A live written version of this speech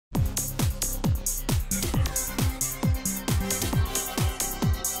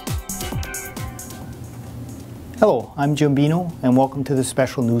Hello, I'm Jim Bino, and welcome to the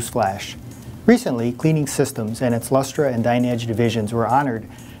special news flash. Recently, Cleaning Systems and its Lustra and Dynegy divisions were honored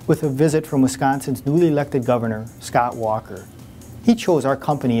with a visit from Wisconsin's newly elected governor, Scott Walker. He chose our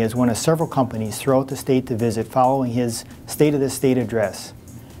company as one of several companies throughout the state to visit following his State of the State address.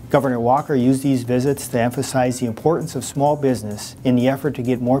 Governor Walker used these visits to emphasize the importance of small business in the effort to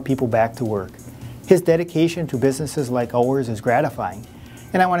get more people back to work. His dedication to businesses like ours is gratifying,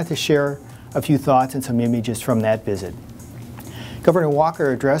 and I wanted to share a few thoughts and some images from that visit. Governor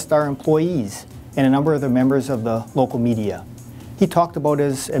Walker addressed our employees and a number of the members of the local media. He talked about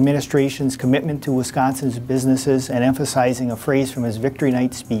his administration's commitment to Wisconsin's businesses and emphasizing a phrase from his Victory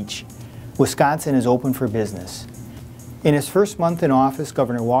Night speech: "Wisconsin is open for business." In his first month in office,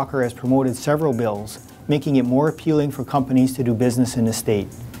 Governor Walker has promoted several bills, making it more appealing for companies to do business in the state,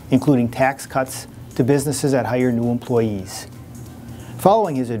 including tax cuts to businesses that hire new employees.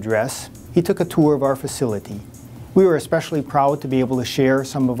 Following his address, he took a tour of our facility. We were especially proud to be able to share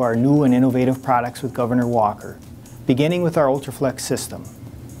some of our new and innovative products with Governor Walker, beginning with our UltraFlex system.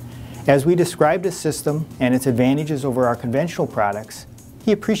 As we described the system and its advantages over our conventional products,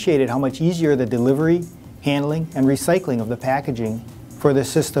 he appreciated how much easier the delivery, handling, and recycling of the packaging for the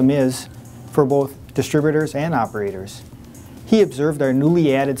system is for both distributors and operators. He observed our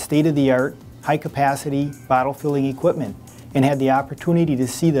newly added state-of-the-art, high-capacity bottle filling equipment and had the opportunity to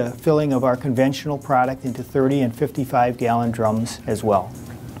see the filling of our conventional product into 30 and 55-gallon drums as well.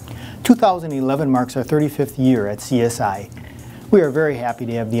 2011 marks our 35th year at CSI. We are very happy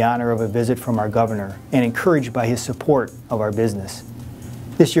to have the honor of a visit from our governor and encouraged by his support of our business.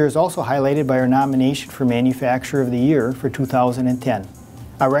 This year is also highlighted by our nomination for Manufacturer of the Year for 2010,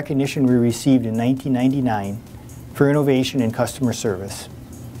 a recognition we received in 1999 for innovation in customer service.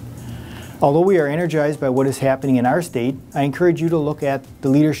 Although we are energized by what is happening in our state, I encourage you to look at the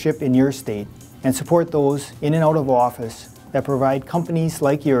leadership in your state and support those in and out of office that provide companies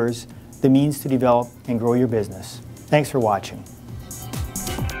like yours the means to develop and grow your business. Thanks for watching.